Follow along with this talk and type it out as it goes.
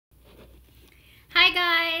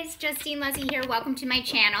guys, Justine Luzzie here. Welcome to my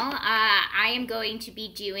channel. I am going to be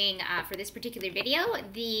doing, for this particular video,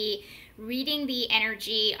 reading the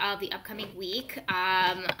energy of the upcoming week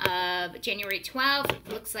of January 12th,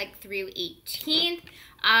 looks like through 18th.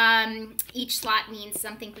 Each slot means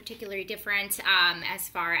something particularly different as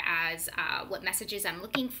far as what messages I'm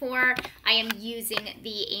looking for. I am using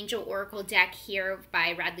the Angel Oracle deck here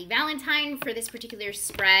by Radleigh Valentine for this particular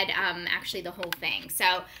spread, actually the whole thing.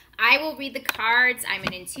 So I will read the cards. I'm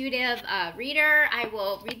an intuitive reader. I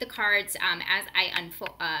will read the cards as I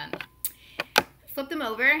flip them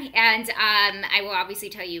over, and I will obviously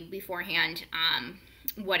tell you beforehand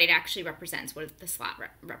what it actually represents, what the slot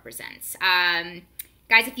represents.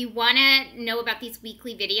 Guys, if you want to know about these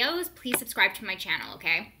weekly videos, please subscribe to my channel,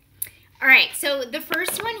 okay? All right, so the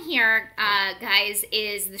first one here, guys,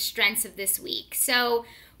 is the strengths of this week. So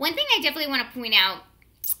one thing I definitely want to point out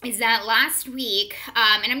is that last week,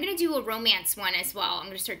 and I'm going to do a romance one as well. I'm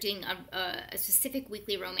going to start doing a specific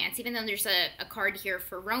weekly romance, even though there's a card here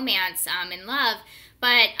for romance and love.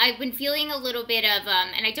 But I've been feeling a little bit of,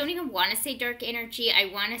 and I don't even want to say dark energy. I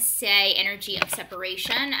want to say energy of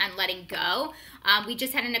separation and letting go. We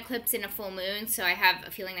just had an eclipse and a full moon, so I have a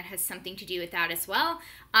feeling that has something to do with that as well.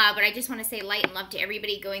 But I just want to say light and love to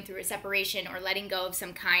everybody going through a separation or letting go of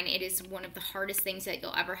some kind. It is one of the hardest things that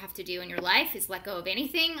you'll ever have to do in your life, is let go of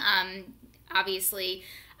anything. Obviously,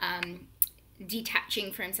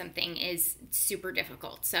 detaching from something is super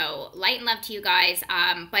difficult. So light and love to you guys.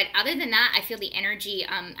 But other than that, I feel the energy.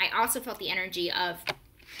 I also felt the energy of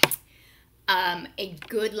a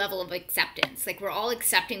good level of acceptance. Like, we're all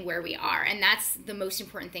accepting where we are, and that's the most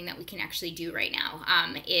important thing that we can actually do right now,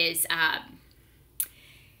 is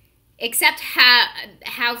accept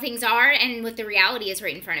how things are and what the reality is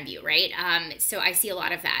right in front of you, right? So I see a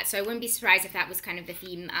lot of that. So I wouldn't be surprised if that was kind of the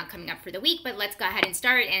theme coming up for the week, but let's go ahead and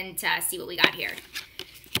start and see what we got here.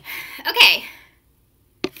 Okay.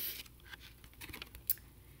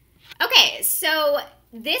 Okay, so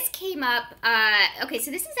this came up, okay,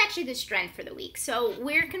 so this is actually the strength for the week. So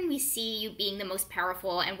where can we see you being the most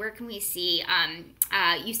powerful, and where can we see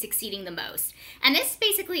you succeeding the most? And this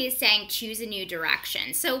basically is saying choose a new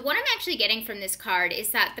direction. So what I'm actually getting from this card is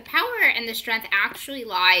that the power and the strength actually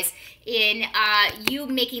lies in you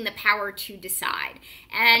making the power to decide.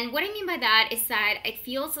 And what I mean by that is that it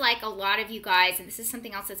feels like a lot of you guys, and this is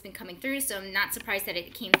something else that's been coming through, so I'm not surprised that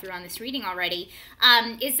it came through on this reading already,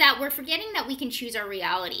 is that we're forgetting that we can choose our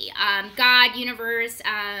reality. God, universe,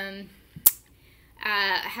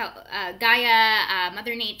 Gaia,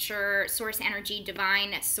 Mother Nature, source energy,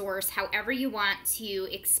 divine source, however you want to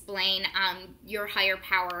explain your higher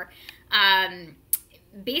power,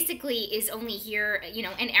 basically is only here, you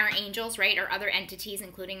know, and our angels, right, or other entities,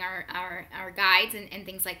 including our guides and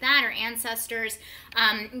things like that, our ancestors,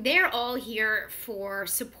 they're all here for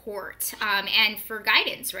support and for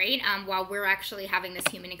guidance, right? While we're actually having this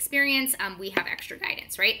human experience, we have extra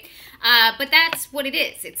guidance, right? But that's what it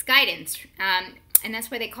is. It's guidance. And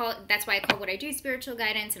that's why they call it, that's why I call what I do spiritual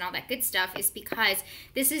guidance and all that good stuff, is because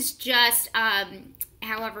this is just,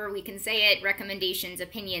 however we can say it, recommendations,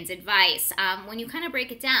 opinions, advice, when you kind of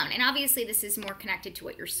break it down. And obviously this is more connected to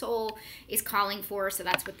what your soul is calling for, so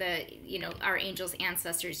that's what the, you know, our angels,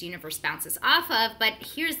 ancestors, universe bounces off of. But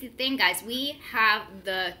here's the thing, guys, we have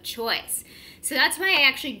the choice. So that's why I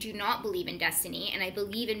actually do not believe in destiny, and I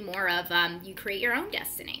believe in more of you create your own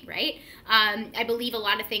destiny, right? I believe a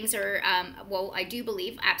lot of things are, well, I do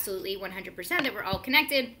believe absolutely 100% that we're all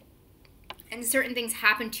connected, and certain things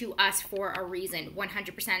happen to us for a reason.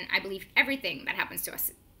 100%, I believe everything that happens to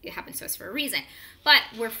us, it happens to us for a reason. But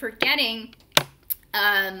we're forgetting,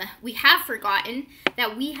 we have forgotten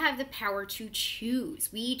that we have the power to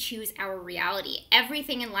choose. We choose our reality.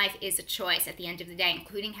 Everything in life is a choice at the end of the day,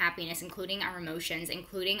 including happiness, including our emotions,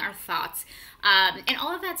 including our thoughts, and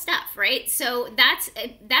all of that stuff, right? So that's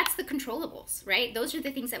the controllables, right? Those are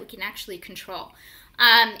the things that we can actually control.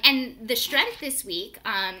 And the strength this week,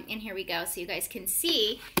 and here we go, so you guys can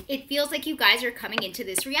see, it feels like you guys are coming into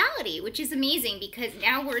this reality, which is amazing, because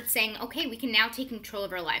now we're saying, okay, we can now take control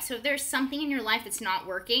of our life. So if there's something in your life that's not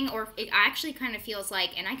working, or it actually kind of feels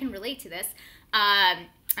like, and I can relate to this,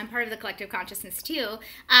 I'm part of the collective consciousness too,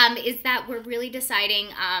 is that we're really deciding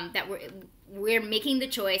that we're making the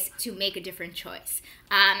choice to make a different choice.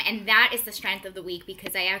 And that is the strength of the week,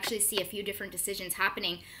 because I actually see a few different decisions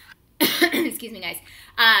happening excuse me, guys,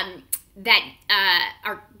 that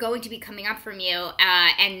are going to be coming up from you,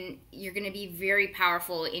 and you're going to be very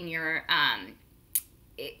powerful in your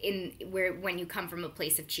when you come from a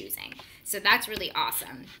place of choosing. So that's really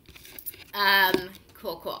awesome.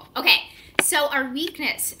 Cool. Okay, So our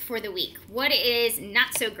weakness for the week. What is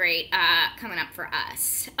not so great coming up for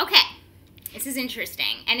us? Okay, this is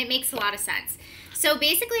interesting, and it makes a lot of sense. So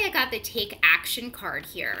basically, I got the take action card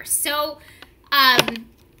here. So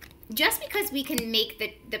just because we can make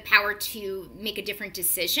the power to make a different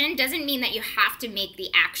decision doesn't mean that you have to make the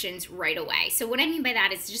actions right away. So what I mean by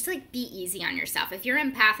that is just like be easy on yourself. If you're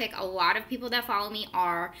empathic, a lot of people that follow me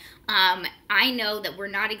are. I know that we're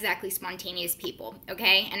not exactly spontaneous people,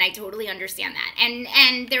 okay? And I totally understand that.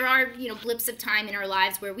 And there are, you know, blips of time in our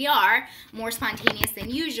lives where we are more spontaneous than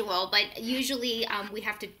usual, but usually we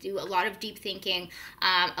have to do a lot of deep thinking,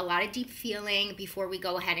 a lot of deep feeling before we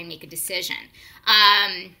go ahead and make a decision.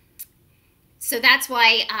 So that's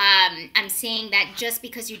why I'm saying that just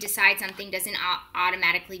because you decide something doesn't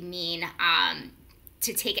automatically mean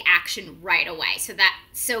to take action right away.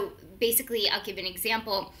 So basically, I'll give an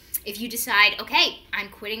example. If you decide, okay, I'm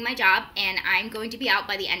quitting my job and I'm going to be out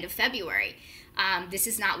by the end of February. This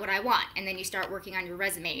is not what I want, and then you start working on your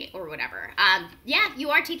resume or whatever. Yeah,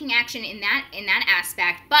 you are taking action in that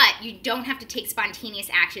aspect, but you don't have to take spontaneous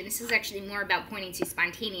action. This is actually more about pointing to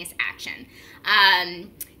spontaneous action.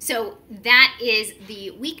 So that is the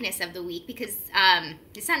weakness of the week, because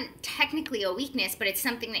it's not technically a weakness, but it's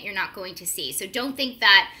something that you're not going to see. So don't think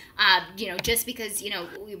that you know, just because, you know,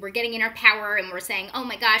 we're getting in our power and we're saying, oh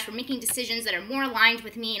my gosh, we're making decisions that are more aligned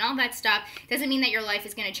with me and all that stuff, doesn't mean that your life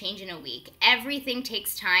is going to change in a week. Everything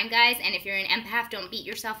takes time, guys, and if you're an empath, don't beat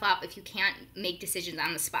yourself up if you can't make decisions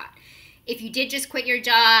on the spot. If you did just quit your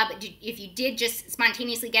job, if you did just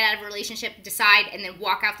spontaneously get out of a relationship, decide, and then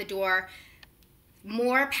walk out the door,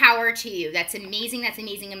 more power to you. That's amazing, that's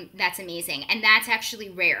amazing, that's amazing. And that's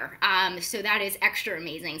actually rare. So that is extra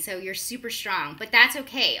amazing. So you're super strong, but that's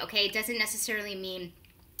okay, okay? It doesn't necessarily mean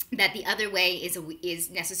that the other way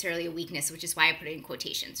is necessarily a weakness, which is why I put it in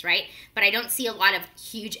quotations, right? But I don't see a lot of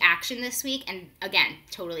huge action this week, and again,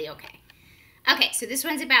 totally okay. Okay, so this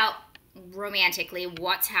one's about romantically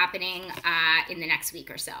what's happening in the next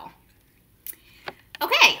week or so.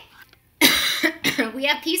 Okay, we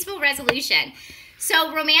have peaceful resolution.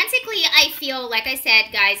 So romantically, I feel, like I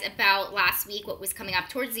said, guys, about last week, what was coming up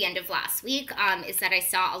towards the end of last week, is that I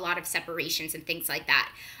saw a lot of separations and things like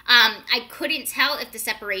that. I couldn't tell if the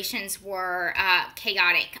separations were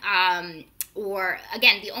chaotic, or,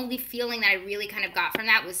 again, the only feeling that I really kind of got from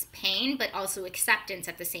that was pain, but also acceptance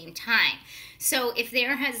at the same time. So if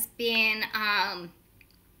there has been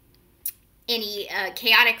any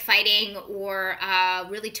chaotic fighting or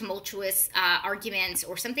really tumultuous arguments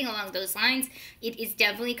or something along those lines, it is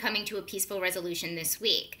definitely coming to a peaceful resolution this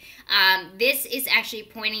week. This is actually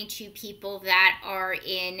pointing to people that are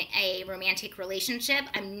in a romantic relationship.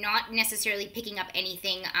 I'm not necessarily picking up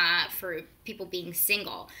anything for people being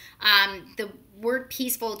single. The word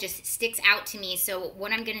peaceful just sticks out to me. So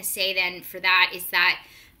what I'm going to say then for that is that,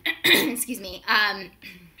 excuse me,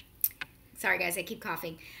 sorry guys, I keep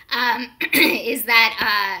coughing, is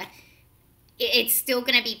that it's still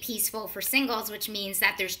going to be peaceful for singles, which means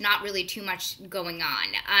that there's not really too much going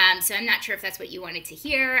on. So I'm not sure if that's what you wanted to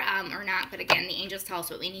hear or not, but again, the angels tell us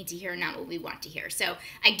what we need to hear, not what we want to hear. So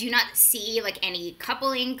I do not see like any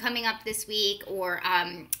coupling coming up this week or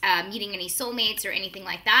meeting any soulmates or anything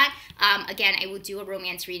like that. Again, I will do a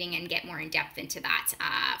romance reading and get more in depth into that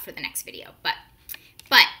for the next video. But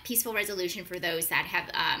peaceful resolution for those that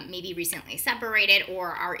have maybe recently separated or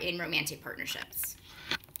are in romantic partnerships.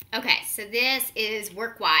 Okay, so this is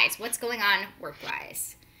work-wise. What's going on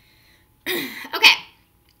work-wise? Okay,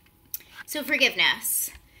 so forgiveness.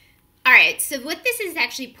 All right, so what this is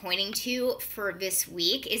actually pointing to for this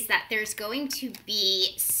week is that there's going to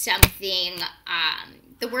be something,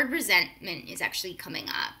 the word resentment is actually coming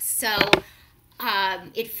up. So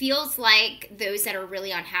it feels like those that are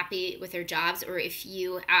really unhappy with their jobs, or if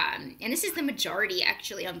you, and this is the majority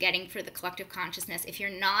actually I'm getting for the collective consciousness, if you're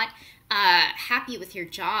not happy with your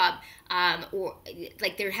job, or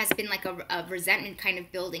like there has been like a resentment kind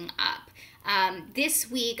of building up. This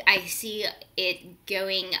week I see it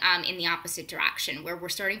going in the opposite direction, where we're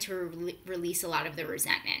starting to release a lot of the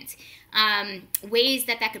resentment. Ways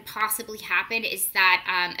that could possibly happen is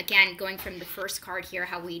that, again, going from the first card here,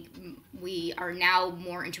 how we are now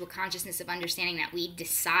more into a consciousness of understanding that we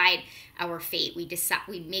decide our fate. We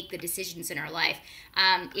make the decisions in our life.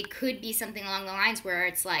 It could be something along the lines where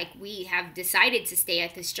it's like we have decided to stay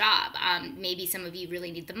at this job. Maybe some of you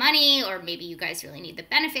really need the money, or maybe you guys really need the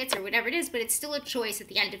benefits, or whatever it is, but it's still a choice at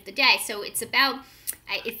the end of the day. So it's about,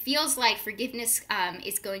 it feels like forgiveness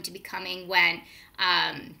is going to be coming when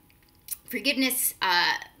forgiveness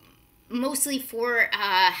mostly for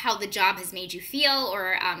how the job has made you feel,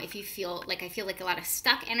 or if you feel like, I feel like a lot of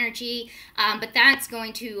stuck energy, but that's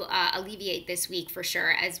going to alleviate this week for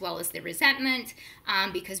sure, as well as the resentment,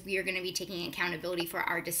 because we are going to be taking accountability for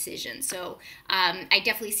our decisions. So I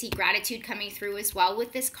definitely see gratitude coming through as well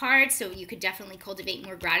with this card, so you could definitely cultivate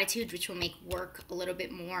more gratitude, which will make work a little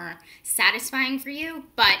bit more satisfying for you,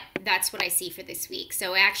 but that's what I see for this week.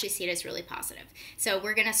 So I actually see it as really positive. So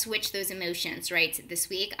we're going to switch those emotions, right, this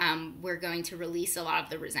week. We're going to release a lot of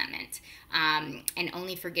the resentment and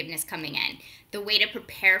only forgiveness coming in. The way to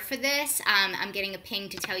prepare for this, I'm getting a ping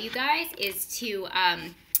to tell you guys, is to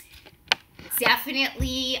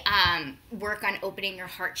definitely work on opening your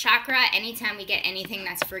heart chakra. Anytime we get anything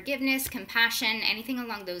that's forgiveness, compassion, anything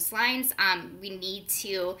along those lines, we need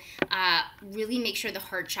to really make sure the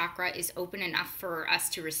heart chakra is open enough for us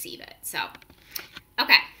to receive it. So,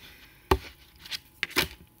 okay.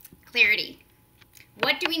 Clarity.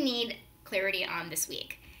 What do we need clarity on this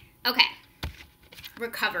week? Okay.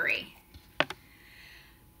 Recovery.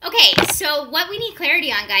 Okay, so what we need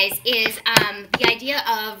clarity on, guys, is the idea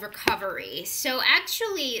of recovery. So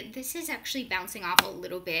actually, this is actually bouncing off a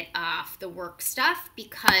little bit off the work stuff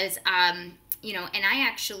because, you know, and I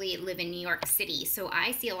actually live in New York City, so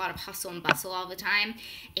I see a lot of hustle and bustle all the time,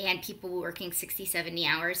 and people working 60, 70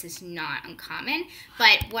 hours is not uncommon.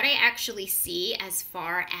 But what I actually see as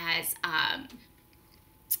far as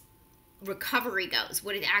recovery goes,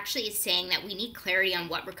 what it actually is saying, that we need clarity on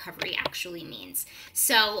what recovery actually means.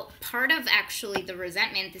 So part of actually the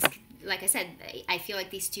resentment, this, like I said, I feel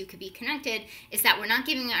like these two could be connected, is that we're not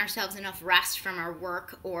giving ourselves enough rest from our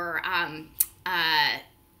work, or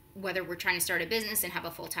whether we're trying to start a business and have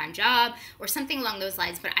a full-time job or something along those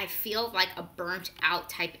lines. But I feel like a burnt out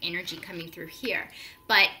type energy coming through here.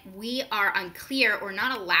 But we are unclear, or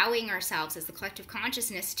not allowing ourselves as the collective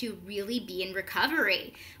consciousness to really be in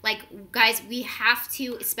recovery. Like, guys, we have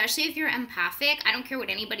to, especially if you're empathic, I don't care what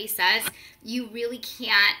anybody says, you really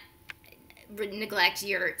can't neglect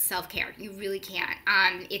your self-care. You really can't.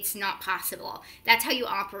 It's not possible. That's how you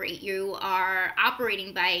operate. You are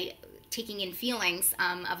operating by taking in feelings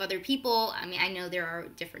of other people. I mean, I know there are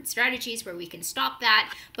different strategies where we can stop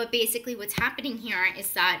that, but basically what's happening here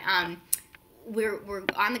is that we're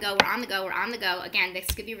on the go, we're on the go, we're on the go. Again, this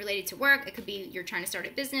could be related to work, it could be you're trying to start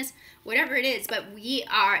a business, whatever it is, but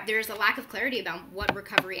there's a lack of clarity about what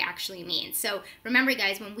recovery actually means. So remember,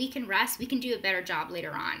 guys, when we can rest, we can do a better job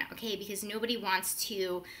later on, okay? Because nobody wants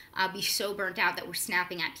to be so burnt out that we're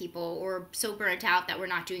snapping at people, or so burnt out that we're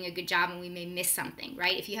not doing a good job and we may miss something,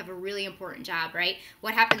 right? If you have a really important job, right?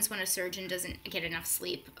 What happens when a surgeon doesn't get enough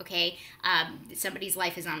sleep, okay? Somebody's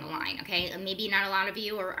life is on the line, okay? Maybe not a lot of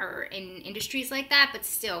you are in industries like that, but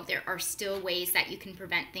still, there are still ways that you can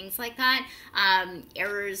prevent things like that,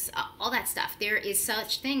 errors, all that stuff. There is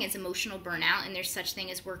such thing as emotional burnout, and there's such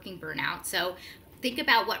thing as working burnout. So think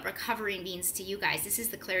about what recovery means to you guys. This is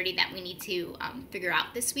the clarity that we need to figure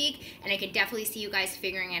out this week, and I can definitely see you guys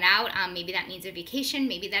figuring it out. Maybe that means a vacation.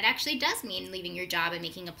 Maybe that actually does mean leaving your job and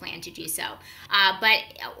making a plan to do so,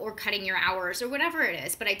 or cutting your hours, or whatever it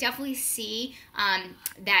is. But I definitely see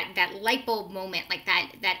that light bulb moment, like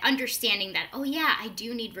that understanding that, oh yeah, I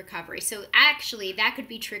do need recovery. So actually, that could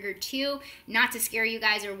be triggered too. Not to scare you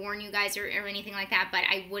guys or warn you guys or anything like that, but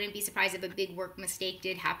I wouldn't be surprised if a big work mistake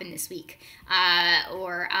did happen this week.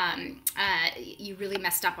 Or you really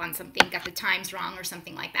messed up on something, got the times wrong or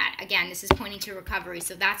something like that. Again, this is pointing to recovery,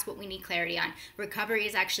 so that's what we need clarity on. Recovery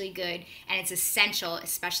is actually good, and it's essential,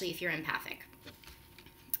 especially if you're empathic.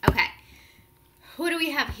 Okay, what do we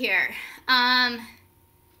have here?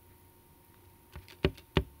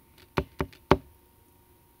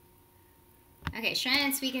 Okay,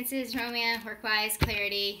 strengths, weaknesses, romance, work-wise,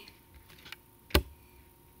 clarity,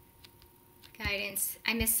 guidance.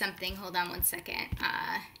 I missed something. Hold on one second.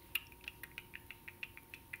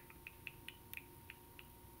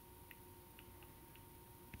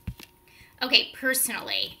 Okay,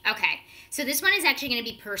 personally. Okay, so this one is actually going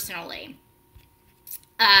to be personally.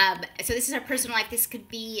 So this is our personal life. This could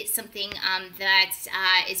be something that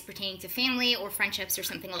is pertaining to family or friendships or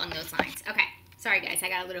something along those lines. Okay, sorry guys, I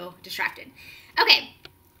got a little distracted. Okay.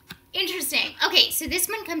 Interesting. Okay, so this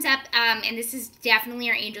one comes up, and this is definitely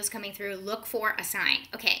our angels coming through. Look for a sign.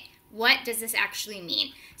 Okay, what does this actually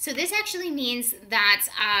mean? So this actually means that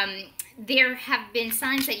there have been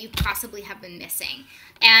signs that you possibly have been missing.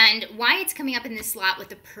 And why it's coming up in this slot with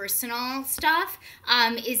the personal stuff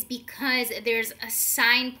is because there's a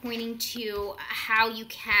sign pointing to how you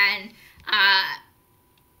can,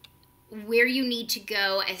 where you need to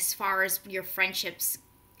go as far as your friendships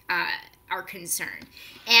are concerned.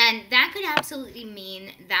 And that could absolutely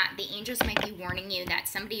mean that the angels might be warning you that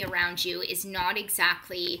somebody around you is not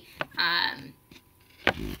exactly,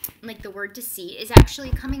 like the word deceit is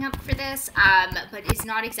actually coming up for this, but is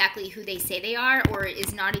not exactly who they say they are, or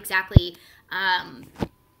is not exactly, I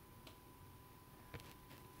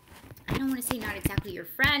don't want to say not exactly your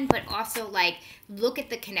friend, but also like look at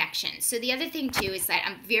the connection. So the other thing too is that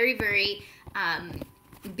I'm very, very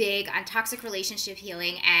big on toxic relationship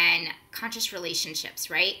healing and conscious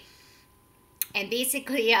relationships, right? And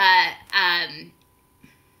basically, how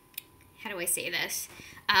do I say this?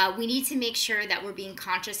 We need to make sure that we're being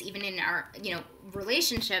conscious even in our,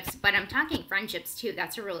 relationships, but I'm talking friendships too.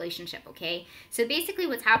 That's a relationship, okay? So basically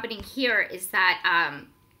what's happening here is that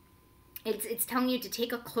it's telling you to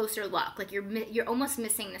take a closer look. Like you're almost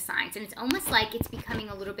missing the signs, and it's almost like it's becoming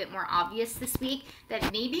a little bit more obvious this week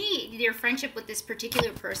that maybe your friendship with this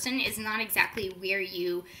particular person is not exactly where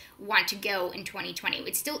you want to go in 2020.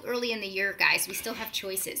 It's still early in the year, guys. We still have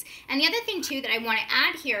choices. And the other thing too that I want to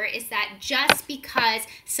add here is that just because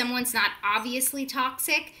someone's not obviously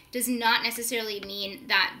toxic does not necessarily mean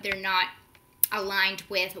that they're not aligned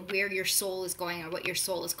with where your soul is going or what your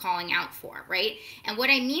soul is calling out for, right? And what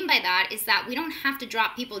I mean by that is that we don't have to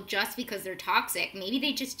drop people just because they're toxic. Maybe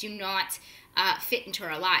they just do not fit into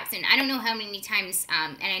our lives. And I don't know how many times,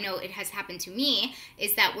 and I know it has happened to me,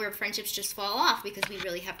 is that where friendships just fall off because we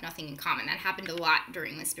really have nothing in common. That happened a lot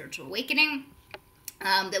during the spiritual awakening.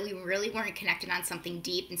 That we really weren't connected on something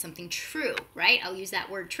deep and something true, right? I'll use that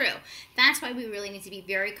word true. That's why we really need to be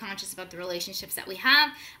very conscious about the relationships that we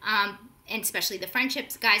have, and especially the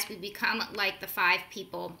friendships. Guys, we become like the 5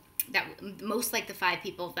 people that, most like the 5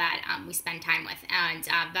 people that we spend time with. And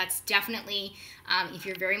that's definitely, if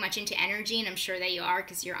you're very much into energy, and I'm sure that you are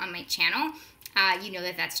because you're on my channel, you know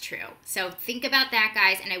that that's true. So think about that,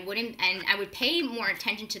 guys, and I would pay more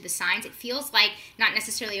attention to the signs. It feels like not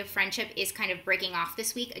necessarily a friendship is kind of breaking off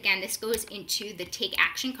this week. Again, this goes into the take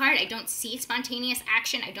action card. I don't see spontaneous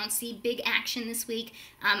action. I don't see big action this week.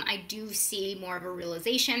 I do see more of a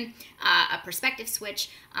realization, a perspective switch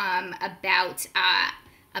about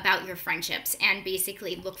your friendships, and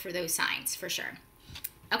basically look for those signs for sure.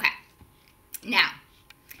 Okay, now,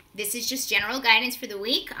 this is just general guidance for the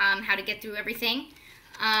week, how to get through everything.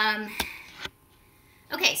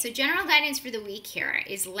 Okay, so general guidance for the week here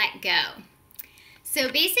is let go.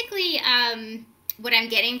 So basically, what I'm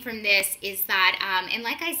getting from this is that, and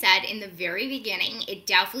like I said in the very beginning, it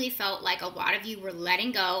definitely felt like a lot of you were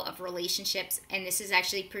letting go of relationships, and this is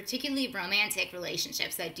actually particularly romantic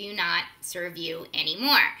relationships that do not serve you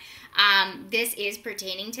anymore. This is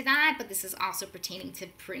pertaining to that, but this is also pertaining to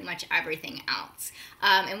pretty much everything else.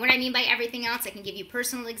 And what I mean by everything else, I can give you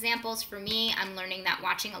personal examples. For me, I'm learning that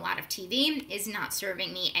watching a lot of TV is not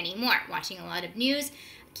serving me anymore. Watching a lot of news,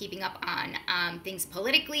 keeping up on things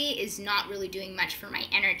politically is not really doing much for my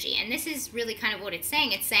energy. And this is really kind of what it's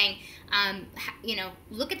saying. It's saying,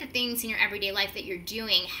 look at the things in your everyday life that you're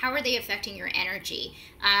doing. How are they affecting your energy?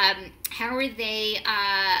 How are they,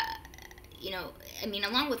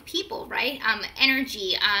 along with people, right?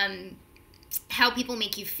 Energy, how people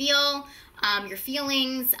make you feel, your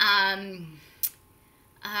feelings,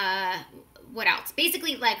 what else?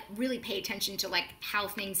 Basically, like, really pay attention to, like, how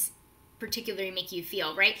things particularly make you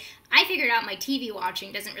feel, right? I figured out my TV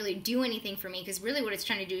watching doesn't really do anything for me, because really what it's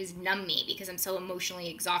trying to do is numb me because I'm so emotionally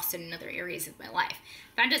exhausted in other areas of my life.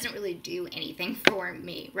 That doesn't really do anything for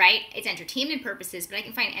me, right? It's entertainment purposes, but I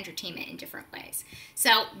can find entertainment in different ways.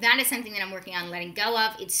 So that is something that I'm working on letting go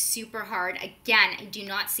of. It's super hard. Again, I do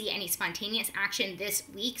not see any spontaneous action this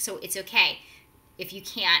week, so it's okay if you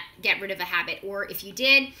can't get rid of a habit, or if you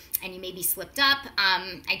did and you maybe slipped up.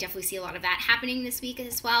 I definitely see a lot of that happening this week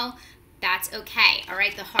as well. That's okay, all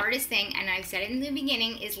right? The hardest thing, and I've said it in the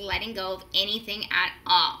beginning, is letting go of anything at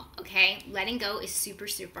all, okay? Letting go is super,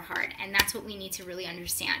 super hard, and that's what we need to really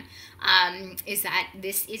understand, is that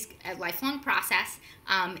this is a lifelong process,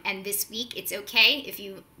 and this week, it's okay if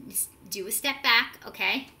you do a step back,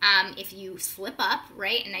 okay? If you slip up,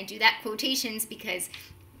 right? And I do that quotations because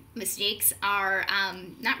mistakes are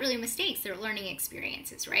not really mistakes, they're learning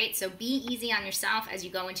experiences, right? So be easy on yourself as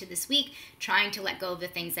you go into this week, trying to let go of the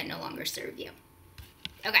things that no longer serve you.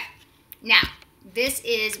 Okay, now, this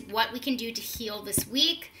is what we can do to heal this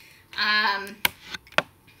week.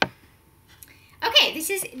 Okay, this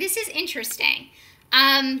is interesting.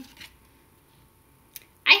 I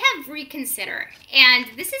have reconsider, and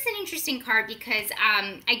this is an interesting card because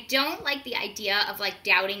I don't like the idea of like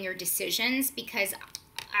doubting your decisions, because,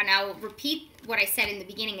 and I'll repeat what I said in the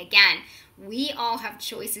beginning again, we all have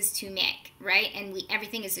choices to make, right? And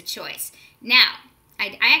everything is a choice. Now,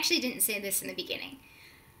 I actually didn't say this in the beginning.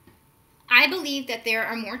 I believe that there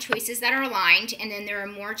are more choices that are aligned, and then there are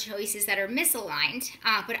more choices that are misaligned.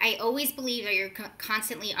 But I always believe that you're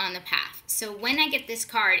constantly on the path. So when I get this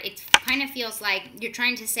card, it kind of feels like you're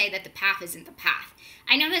trying to say that the path isn't the path.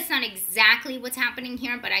 I know that's not exactly what's happening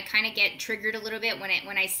here, but I kind of get triggered a little bit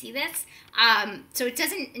when I see this. So it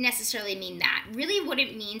doesn't necessarily mean that. Really, what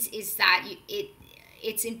it means is that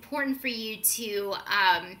it's important for you to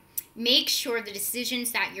make sure the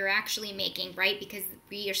decisions that you're actually making, right? Because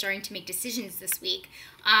we are starting to make decisions this week,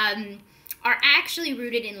 are actually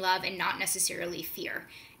rooted in love and not necessarily fear.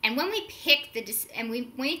 And when we pick and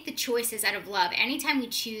we make the choices out of love, anytime we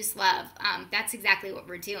choose love, that's exactly what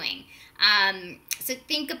we're doing. So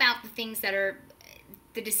think about the things that are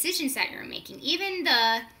the decisions that you're making, even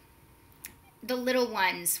the little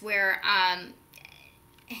ones where, and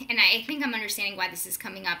I think I'm understanding why this is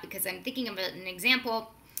coming up, because I'm thinking of an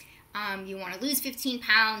example. You want to lose 15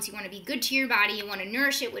 pounds, you want to be good to your body, you want to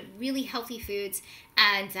nourish it with really healthy foods,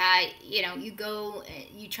 and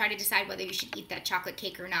you try to decide whether you should eat that chocolate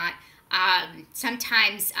cake or not.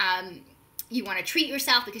 Sometimes you want to treat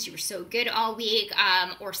yourself because you were so good all week,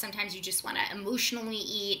 or sometimes you just want to emotionally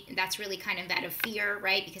eat. That's really kind of out of fear,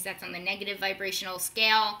 right? Because that's on the negative vibrational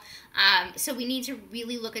scale. So we need to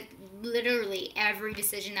really look at literally every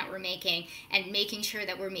decision that we're making and making sure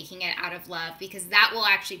that we're making it out of love, because that will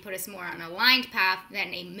actually put us more on an aligned path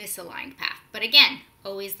than a misaligned path. But again,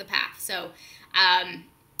 always the path. So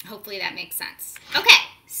hopefully that makes sense. Okay,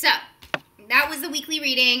 so that was the weekly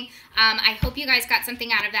reading. I hope you guys got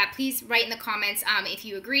something out of that. Please write in the comments if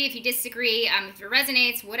you agree, if you disagree, if it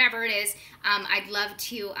resonates, whatever it is. I'd love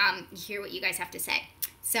to hear what you guys have to say.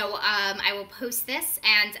 So I will post this,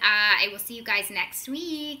 and I will see you guys next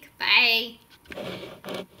week. Bye.